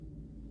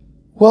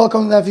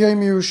Welcome to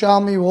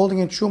Yerushalmi. We're holding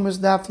in Terumos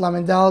Daf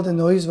Lamendal, the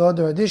Noise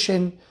V'Adar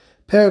edition,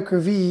 Perek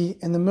Revi,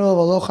 in the middle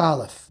of Aloch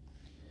Aleph.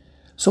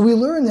 So we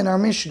learned in our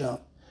Mishnah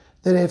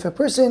that if a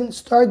person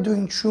started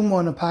doing Truma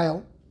on a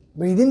pile,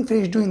 but he didn't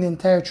finish doing the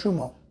entire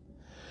Truma,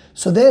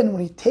 so then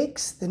when he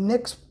takes the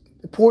next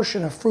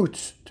portion of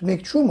fruits to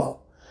make Truma,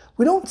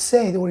 we don't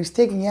say that what he's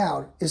taking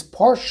out is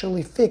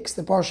partially fixed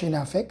and partially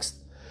not fixed.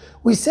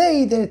 We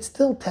say that it's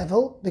still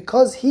tevel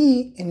because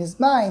he, in his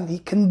mind, he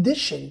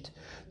conditioned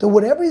that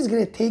whatever he's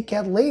going to take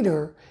out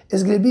later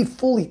is going to be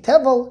fully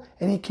tevel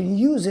and he can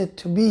use it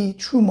to be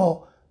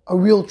truma, a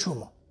real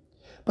truma.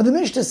 But the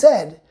Mishnah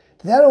said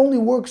that only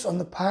works on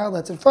the pile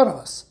that's in front of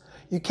us.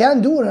 You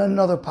can't do it on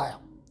another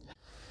pile.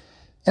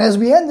 And as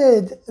we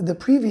ended the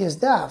previous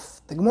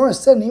daf, the Gemara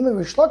said in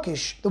Yerushalmi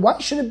Terumos Daf, why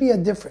should it be a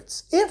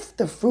difference? If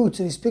the fruits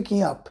that he's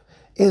picking up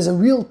is a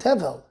real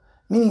tevel,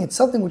 meaning it's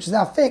something which is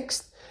not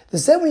fixed, the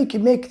same way you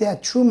can make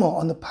that truma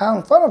on the pile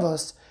in front of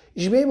us,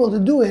 you should be able to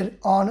do it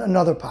on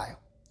another pile.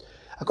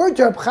 According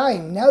to Reb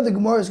Chaim, now the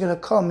Gemara is going to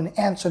come and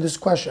answer this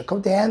question,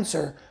 come to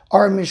answer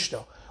our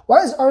Mishnah.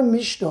 Why is our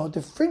Mishnah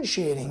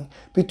differentiating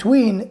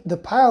between the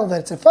pile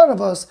that's in front of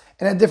us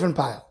and a different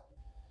pile?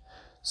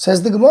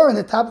 Says the Gemara in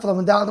the top of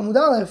Lamendal Amud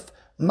Aleph,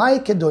 Mai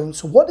Kedoin.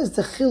 So what is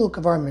the chiluk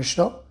of our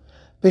Mishnah?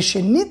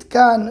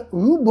 B'shenitkan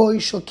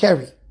ruboy shel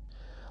keri.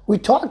 We're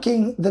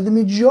talking that the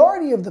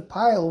majority of the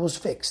pile was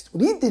fixed.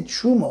 When he did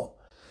Truma,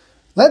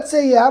 let's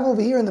say you have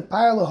over here in the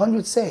pile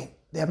 100 seim.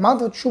 The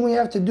amount of Truma you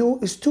have to do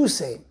is 2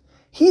 seim.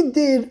 He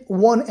did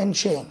 1 and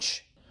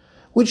change,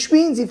 which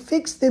means he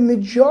fixed the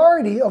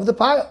majority of the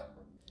pile.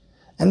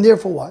 And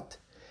therefore what?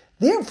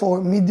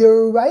 Therefore,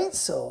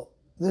 midiraisa,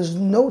 there's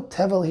no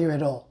tevel here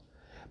at all.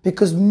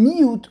 Because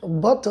miyut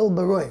batal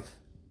baroiv.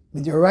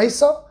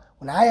 Midiraisa,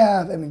 when I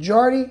have a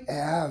majority, I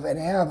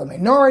have a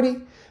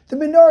minority, the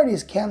minority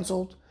is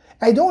cancelled.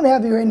 I don't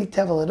have here any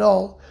tevel at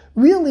all.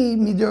 Really,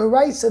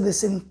 midiraisa,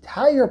 this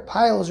entire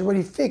pile is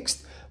already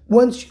fixed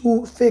once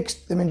you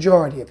fixed the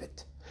majority of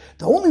it.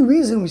 The only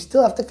reason we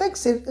still have to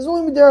fix it is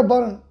only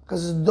midirabanan,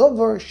 because it's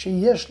dover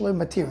sheyesh lo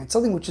material. It's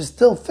something which is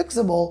still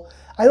fixable.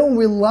 I don't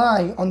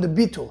rely on the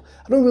bitul.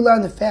 I don't rely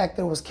on the fact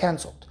that it was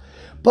cancelled.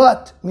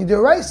 But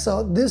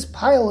midiraisa, this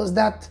pile is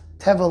not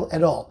tevel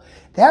at all.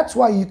 That's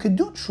why you could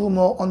do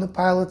truma on the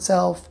pile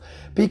itself,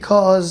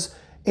 because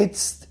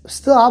it's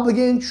still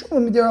obligated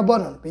truma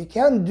midirabanan. But you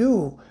can't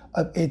do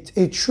a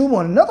truma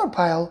on another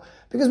pile,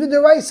 because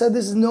midiraisa,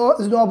 there's no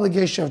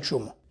obligation of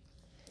truma.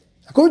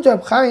 According to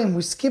Reb Chaim,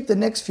 we skip the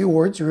next few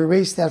words, we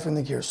erase that from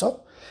the Girsa,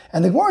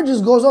 and the Gemara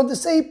just goes on to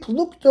say,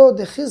 Plukto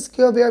de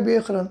Chizkiah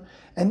v'Rabbi Yochanan.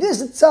 And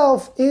this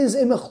itself is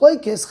a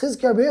mechloikes,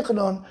 Chizkiah v'Rabbi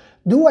Yochanan.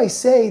 Do I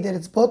say that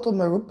it's bottle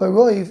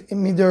baroiv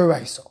in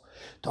midiraisa?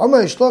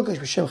 Ta'amar Yishlokish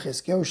b'shem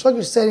Chizkiah,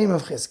 Yishlokish said name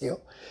of Chizkiah,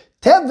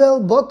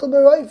 tevel bottle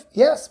baroiv.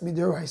 Yes,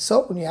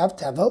 midiraisa, when you have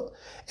tevel,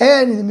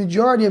 and the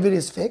majority of it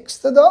is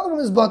fixed, the other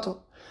one is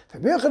bottle.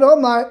 Rabbi Yochanan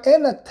Omar,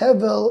 ena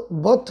tevel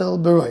bottle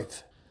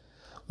baroiv.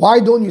 Why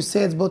don't you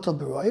say it's botal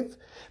beroiv?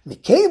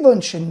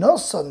 Mikevon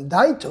shenoson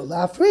daito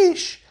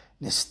la'afrish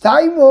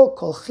nestaimo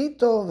kol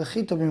chito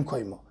v'chito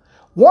b'mkoimo.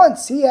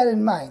 Once he had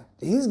in mind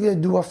that he's going to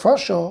do a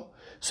frasho,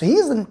 so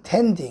he's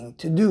intending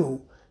to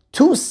do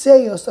 2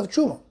 seyos of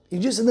truma.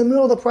 He's just in the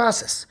middle of the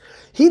process.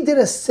 He did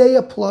a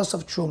seya plus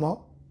of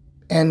truma,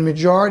 and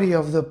majority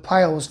of the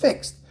pile was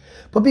fixed.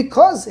 But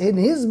because in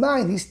his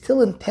mind he's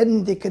still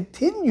intending to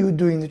continue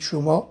doing the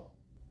truma,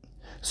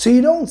 so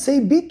you don't say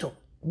bitul.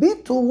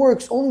 Bitul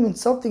works only when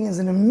something is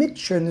in a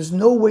mixture and there's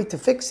no way to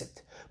fix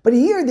it. But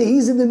here that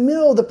he's in the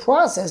middle of the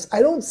process,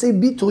 I don't say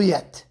bitul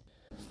yet.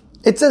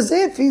 It's as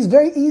if he's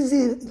very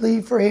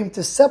easily for him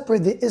to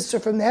separate the isser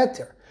from the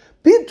heter.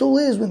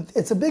 Bitul is when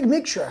it's a big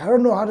mixture. I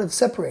don't know how to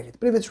separate it.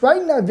 But if it's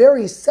right now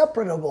very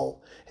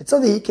separable, it's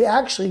something he can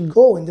actually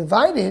go and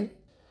divide it.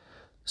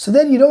 So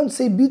then you don't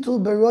say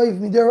bitul beroiv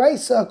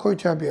midiraisa according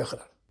to Rabbi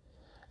Yochanan.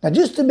 Now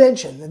just to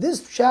mention that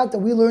this pshat that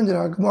we learned in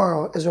our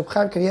Gemara is Reb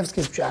Chaim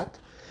Kanievsky's pshat.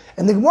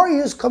 And the Gemara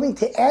is coming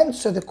to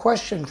answer the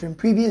question from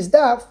previous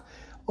daf,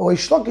 or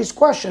Ishlokish's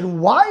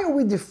question, why are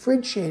we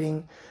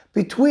differentiating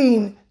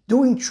between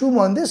doing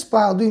truma on this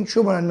pile, doing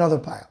truma on another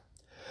pile?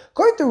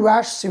 According to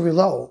Rash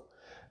Sirilo,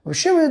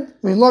 Rosh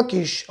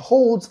Lakish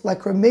holds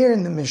like Rameir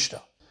in the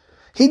Mishnah.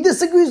 He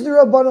disagrees with the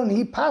Rabbanon,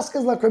 he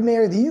passes like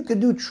Rameir that you could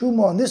do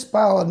truma on this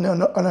pile and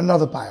on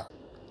another pile.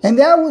 And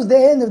that was the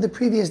end of the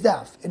previous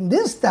daf. In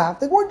this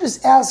daf, the Gemara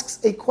just asks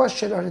a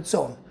question on its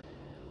own.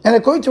 And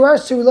according to our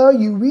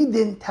Sirila, you read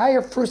the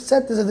entire first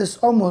sentence of this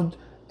Amud,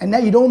 and now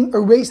you don't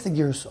erase the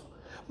Girso.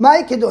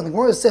 Ma'akedon, the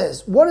Gemara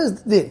says, what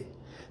is the din?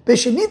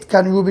 Beshenit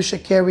kan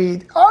rubish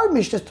carried. Our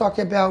Mishnah is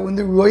talking about when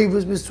the roiv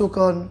was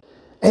besukon,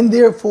 and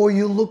therefore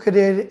you look at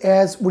it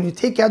as when you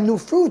take out new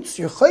fruits,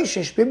 you're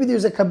chayshish. Maybe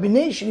there's a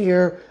combination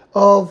here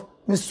of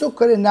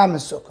mesukon and not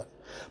mesukon.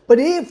 But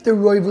if the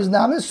roiv was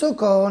not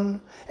mesukon,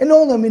 and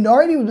all the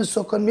minority was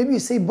mesukon, maybe you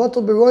say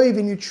batal beroiv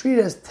and you treat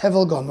it as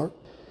tevel gomer.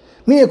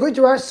 Meaning, according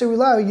to our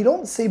Sirila, you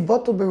don't say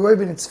batal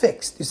beroiv and it's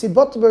fixed. You say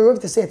batal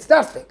beroiv to say it's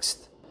not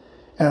fixed.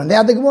 And on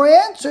that, the Gemara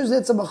answers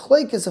it's a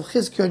machlekes of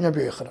Chizkiah and Rabbi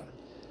Yochanan.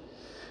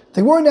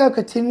 The word now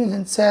continues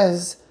and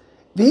says,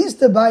 "V'is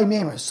the by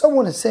memer."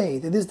 Someone to say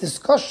that this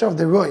discussion of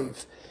the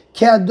roiv,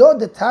 ke'adod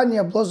the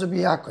Tanya blozer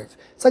b'Yakov.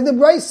 It's like the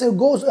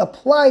brisa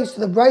applies to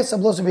the brisa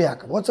blozer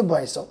b'Yakov. What's a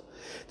brisa?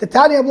 The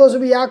Tanya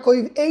blozer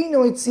b'Yakov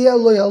eino itzia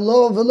lo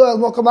yalo v'lo el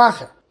mokom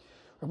acher.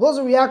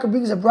 Blozer b'Yakov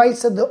brings a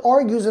brisa that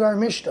argues in our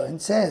Mishnah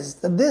and says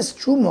that this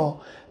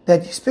truma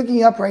that he's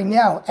picking up right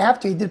now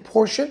after he did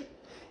portion,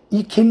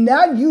 you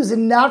cannot use it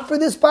not for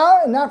this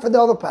pile and not for the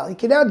other pile. You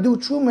cannot do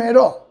truma at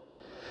all.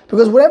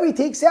 Because whatever he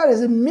takes out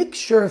is a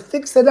mixture of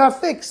fixed and not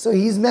fixed, so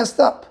he's messed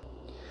up.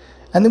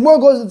 And the more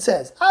goes and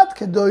says, At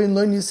kadoyin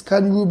lo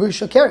niskan ruba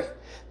shakeri.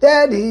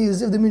 That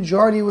is, if the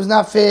majority was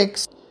not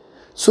fixed,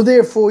 so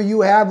therefore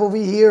you have over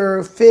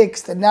here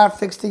fixed and not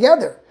fixed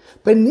together.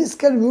 But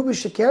niskan ruba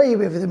shakeri,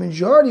 if the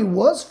majority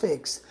was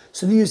fixed,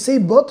 so do you say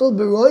botol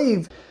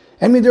beroiv,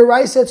 and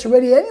midaraisa it's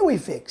already anyway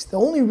fixed. The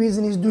only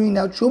reason he's doing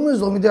now truma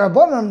is lo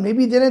midarabanan,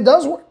 maybe then it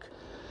does work.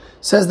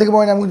 Says the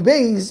Gemara in Amud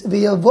Beis,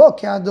 v'yavo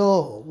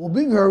kado. We'll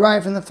bring her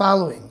right from the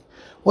following.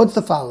 What's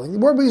the following? The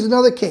word brings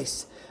another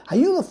case.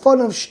 Hayu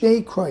lefon of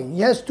shnei kroin. He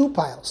has two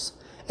piles.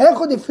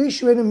 Echod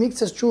ifrishu enu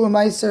mikzas truma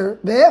meiser,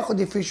 ve'echod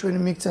ifrishu enu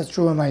mikzas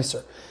truma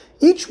meiser.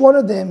 Each one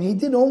of them, he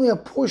did only a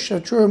portion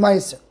of truma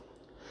meiser.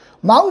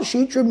 Ma'u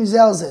sheitru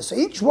mizelzeh. So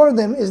each one of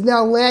them is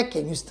now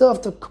lacking. You still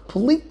have to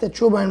complete the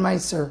truma and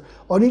meiser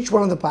on each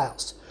one of the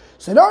piles.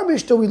 So in our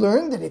Mishnah we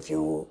learned that if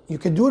you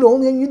could do it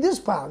only on this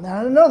pile,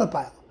 not on another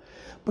pile.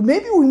 But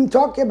maybe we're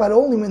talking about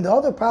only when the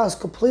other pile is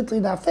completely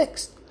not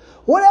fixed.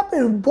 What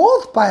happened if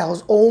both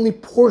piles only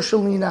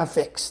partially not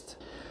fixed?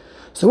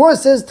 So where it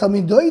says,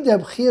 Talmidoi de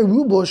Rabchia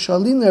Rubo,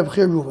 Shalin de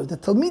Rabchia Rubo. The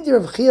Talmid de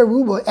Rabchia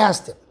Rubo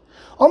asked him,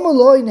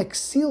 Amaloi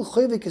nexil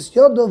choyvik es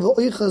yodo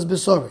v'oichas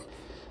besori.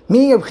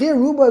 Meaning Rabchia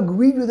Rubo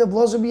agreed with the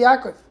Blozer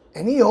b'Yakov.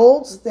 And he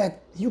holds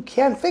that you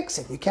can't fix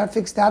it. You can't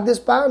fix not this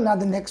pile, not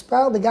the next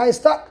pile. The guy is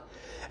stuck.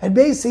 And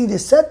basically the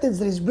sentence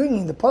that he's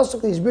bringing, the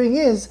pasuk that he's bringing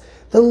is,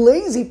 the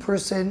lazy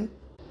person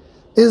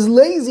is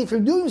lazy for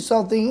doing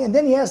something and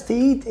then he has to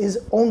eat his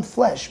own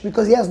flesh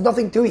because he has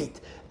nothing to eat.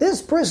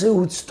 This person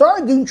would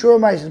start doing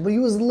truma, but he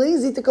was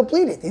lazy to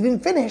complete it. He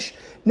didn't finish.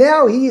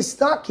 Now he is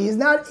stuck. He is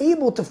not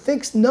able to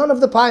fix none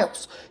of the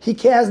piles. He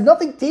has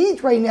nothing to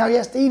eat right now. He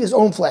has to eat his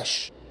own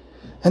flesh.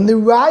 And the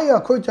raya,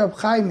 according to Reb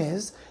Chaim,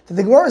 is that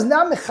the Gemara is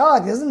not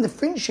mechalak. It doesn't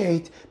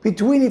differentiate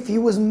between if he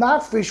was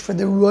mafresh for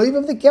the roiv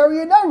of the carry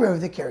or not roiv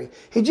of the carry.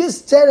 He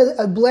just said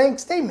a blank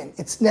statement.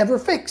 It's never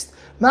fixed.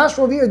 Mashra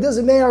over here, it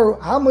doesn't matter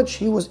how much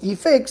he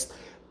fixed,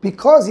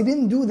 because he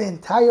didn't do the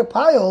entire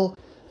pile,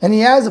 and he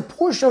has a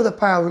portion of the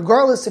pile,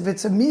 regardless if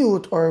it's a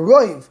miut or a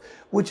roiv,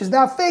 which is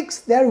not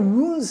fixed, that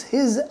ruins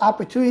his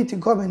opportunity to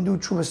come and do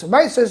trumas and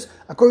meisers,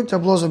 according to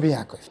Blozer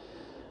b'Yakov.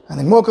 And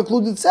the more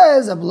concluded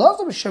says,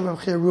 Blozer b'Shem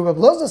Rabchia Rubo,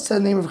 Blozer said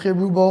the name of Rabchia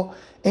Rubo,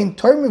 in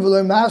Tormi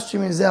v'lo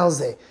mastrim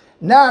zelze,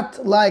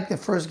 not like the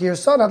first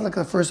Gersa, not like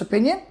the first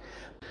opinion,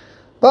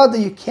 but that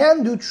you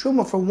can do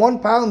truma for one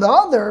pile and the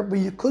other, but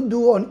you could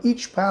do on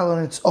each pile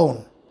on its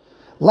own.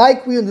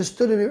 Like we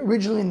understood it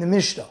originally in the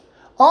Mishnah.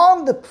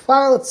 On the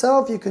pile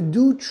itself, you could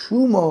do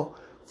truma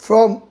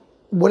from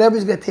whatever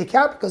he's going to take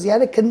out, because he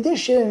had a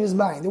condition in his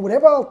mind that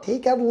whatever I'll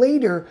take out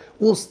later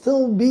will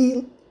still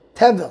be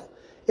tevel.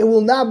 It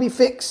will not be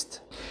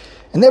fixed.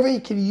 And therefore he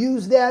can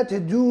use that to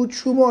do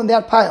truma on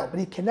that pile, but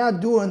he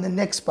cannot do it on the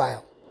next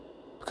pile,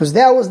 because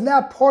that was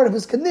not part of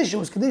his condition. It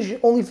was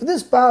conditioned only for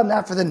this pile,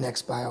 not for the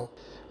next pile.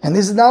 And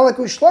this is not like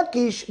Rish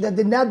Lakish that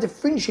did not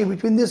differentiate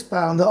between this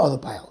pile and the other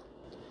pile.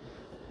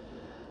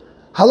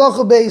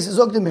 Halacha Beis is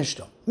the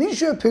Mishnah.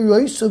 Misha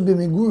Piroisu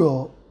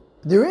b'Miguro.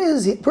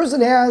 A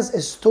person has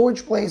a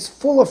storage place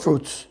full of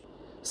fruits.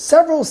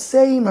 Several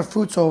seim of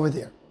fruits over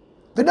there.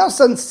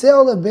 V'nasan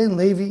seil ben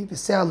Levi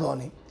v'seil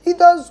loni. He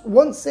does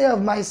one seil of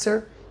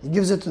meiser. He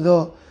gives it to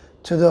the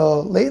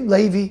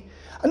Levi.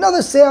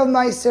 Another seil of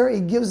meiser.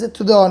 He gives it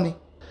to the oni.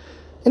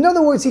 In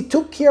other words, he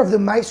took care of the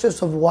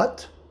meisers of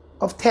what?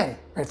 Of 10.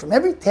 Right? From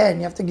every 10,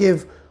 you have to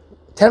give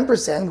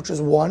 10%, which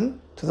is 1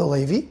 to the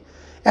Levi,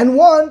 and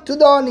 1 to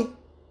the Ani.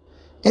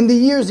 In the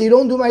years that you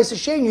don't do Meiser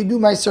Shein, you do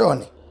Meiser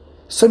Ani.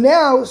 So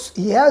now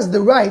he has the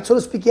right, so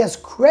to speak, he has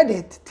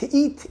credit to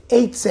eat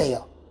 8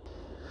 seah.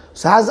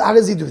 So how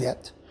does he do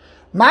that?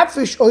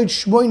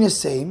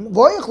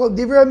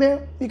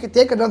 You could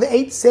take another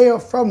 8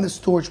 seah from the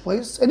storage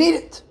place and eat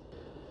it.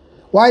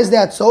 Why is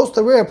that so? So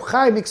the Reb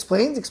Chaim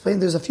explains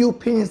there's a few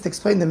opinions to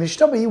explain the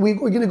Mishnah, but we're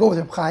going to go with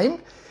Reb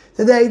Chaim.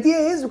 So the idea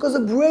is because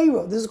of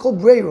Breiro. This is called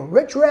Breiro.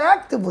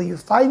 Retroactively, you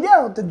find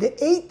out that the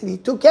 8 that he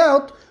took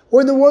out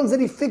were the ones that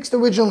he fixed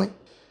originally.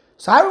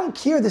 So I don't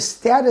care the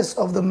status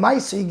of the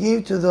Meiser he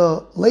gave to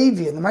the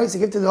Levi and the Meiser he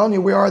gave to the Oni,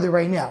 where are they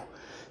right now?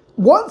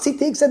 Once he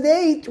takes out the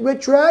 8,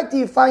 retroactively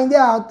you find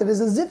out that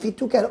it's as if he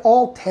took out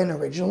all 10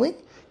 originally,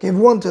 gave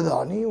 1 to the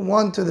Oni,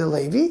 1 to the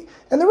Levi,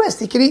 and the rest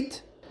he can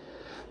eat.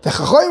 The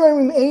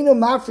Chachayim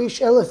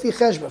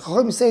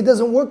say it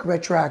doesn't work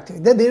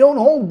retroactively. They don't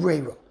hold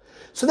Breiro.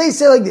 So they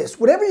say like this: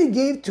 whatever you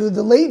gave to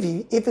the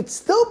Levi, if it's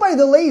still by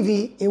the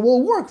Levi, it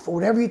will work for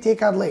whatever you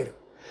take out later.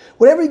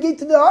 Whatever you gave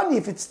to the ani,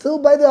 if it's still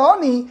by the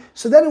ani,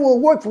 so then it will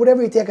work for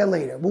whatever you take out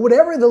later. But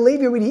whatever the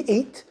Levi already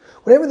ate,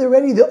 whatever the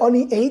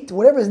ani ate,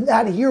 whatever is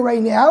not here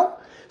right now,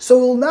 so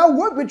it will now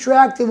work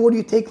retroactive when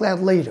you take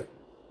that later.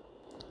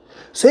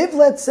 So if,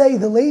 let's say,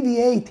 the Levi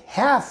ate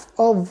half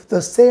of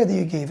the seir that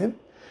you gave him,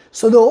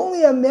 so the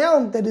only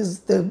amount that is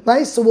the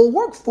Maisa will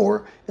work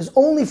for is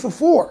only for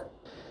 4.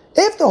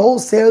 If the whole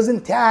seir is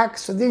intact,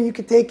 so then you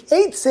can take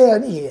 8 seir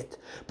and eat it.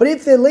 But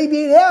if the Levi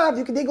ate half,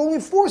 you can take only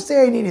 4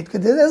 seir and eat it,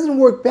 because it doesn't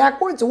work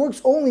backwards, it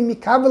works only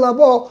mikavel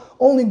haba,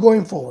 only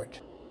going forward.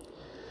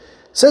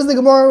 Says the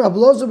Gemara,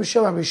 Ablozo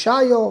b'shem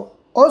Abishayo,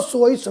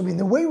 also, I mean,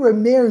 the way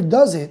Rameir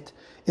does it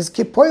is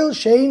kipoil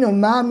shein or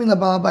ma'amin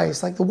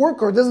balabais, like the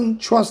worker doesn't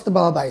trust the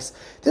balabais.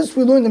 This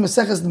we learned in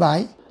Maseches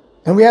Mai,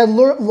 and we had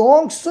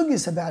long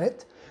sugis about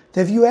it,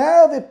 that if you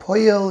have a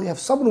poil, you have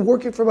someone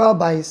working for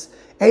balabais,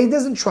 and he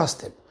doesn't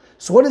trust him.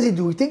 So what does he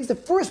do? He takes the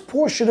first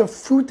portion of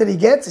fruit that he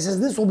gets, he says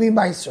this will be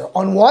meiser.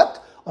 On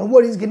what? On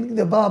what he's getting,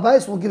 the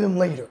balabais will give him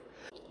later.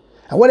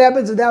 And what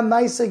happens if that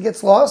meiser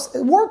gets lost?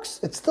 It works.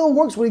 It still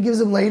works when he gives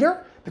him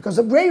later, because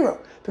of Breira.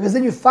 Because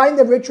then you find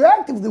that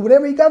retroactively,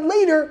 whatever he got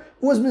later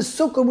was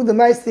misukah with the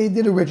meiser he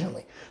did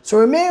originally. So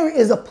Rameir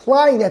is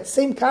applying that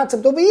same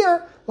concept over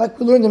here, like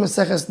we learned in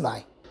Maseches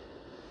Mai.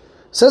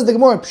 Says the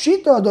Gemara,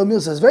 Pshita Adomil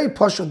says, very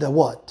pashut that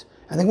what?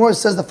 And the Gemara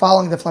says the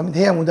following, the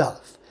Flamidhei Amud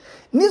Aleph.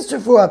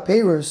 Nitzur for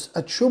Apeirus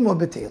a Truma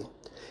Betel.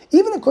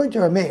 Even according to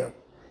Rameir,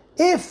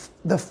 if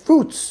the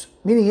fruits,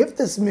 meaning if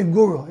this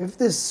Meguro, if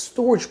this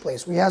storage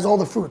place where he has all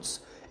the fruits,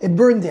 it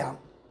burned down,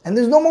 and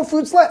there's no more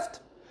fruits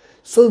left.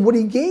 So what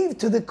he gave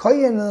to the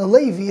Kohen and the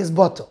Levi is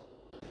batel.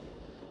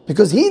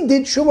 Because he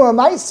did Truma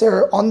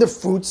Meiser on the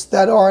fruits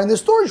that are in the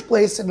storage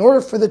place in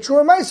order for the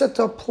Truma Meiser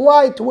to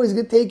apply to what he's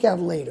going to take out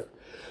later.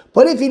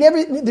 But if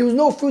there was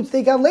no fruits to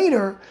take out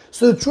later,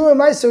 so the Truma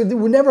Meiser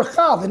would never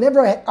chav, it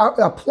never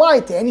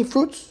applied to any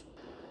fruits.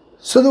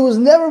 So there was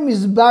never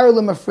Mizbar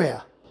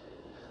Lemafreya.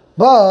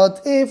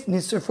 But if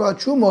Nisr for a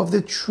Truma, if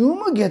the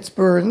Truma gets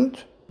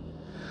burned,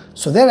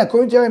 so then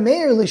according to our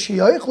Meir, when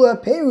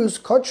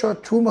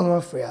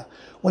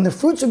the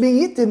fruits are being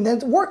eaten, then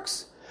it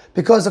works.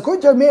 Because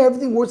according to our Meir,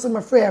 everything works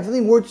Lemafreya,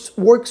 everything works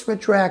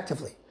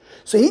retroactively.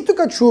 So he took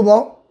a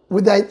Truma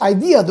with the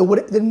idea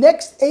that the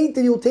next 8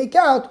 that you'll take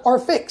out are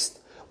fixed.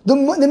 The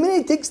minute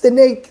he takes the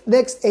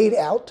next 8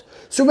 out,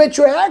 so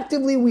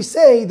retroactively we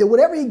say that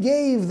whatever he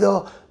gave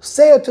the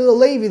seir to the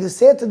Levi, the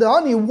seir to the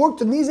ani,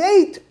 worked on these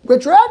 8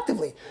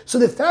 retroactively. So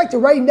the fact that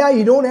right now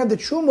you don't have the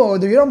truma or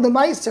you don't have the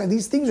meiser,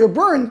 these things are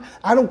burned,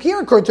 I don't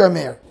care, according to our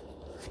Meir.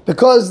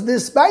 Because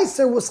this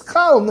meiser was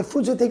chal and the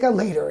fruits will take out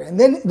later, and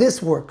then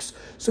this works.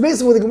 So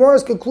basically what the Gemara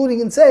is concluding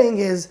and saying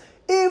is,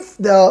 if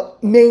the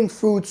main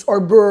fruits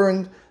are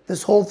burned,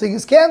 this whole thing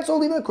is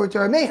cancelled, even according to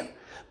our Meir.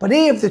 But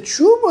if the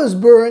truma is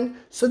burned,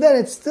 so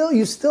then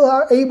you still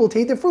are able to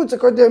eat the fruits,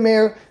 according to our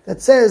Meir,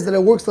 that says that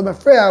it works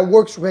lemafreya,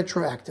 works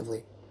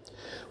retroactively.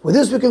 With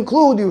this we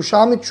conclude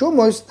Yerushalmi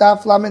Terumos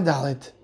Daf Lamed Dalet.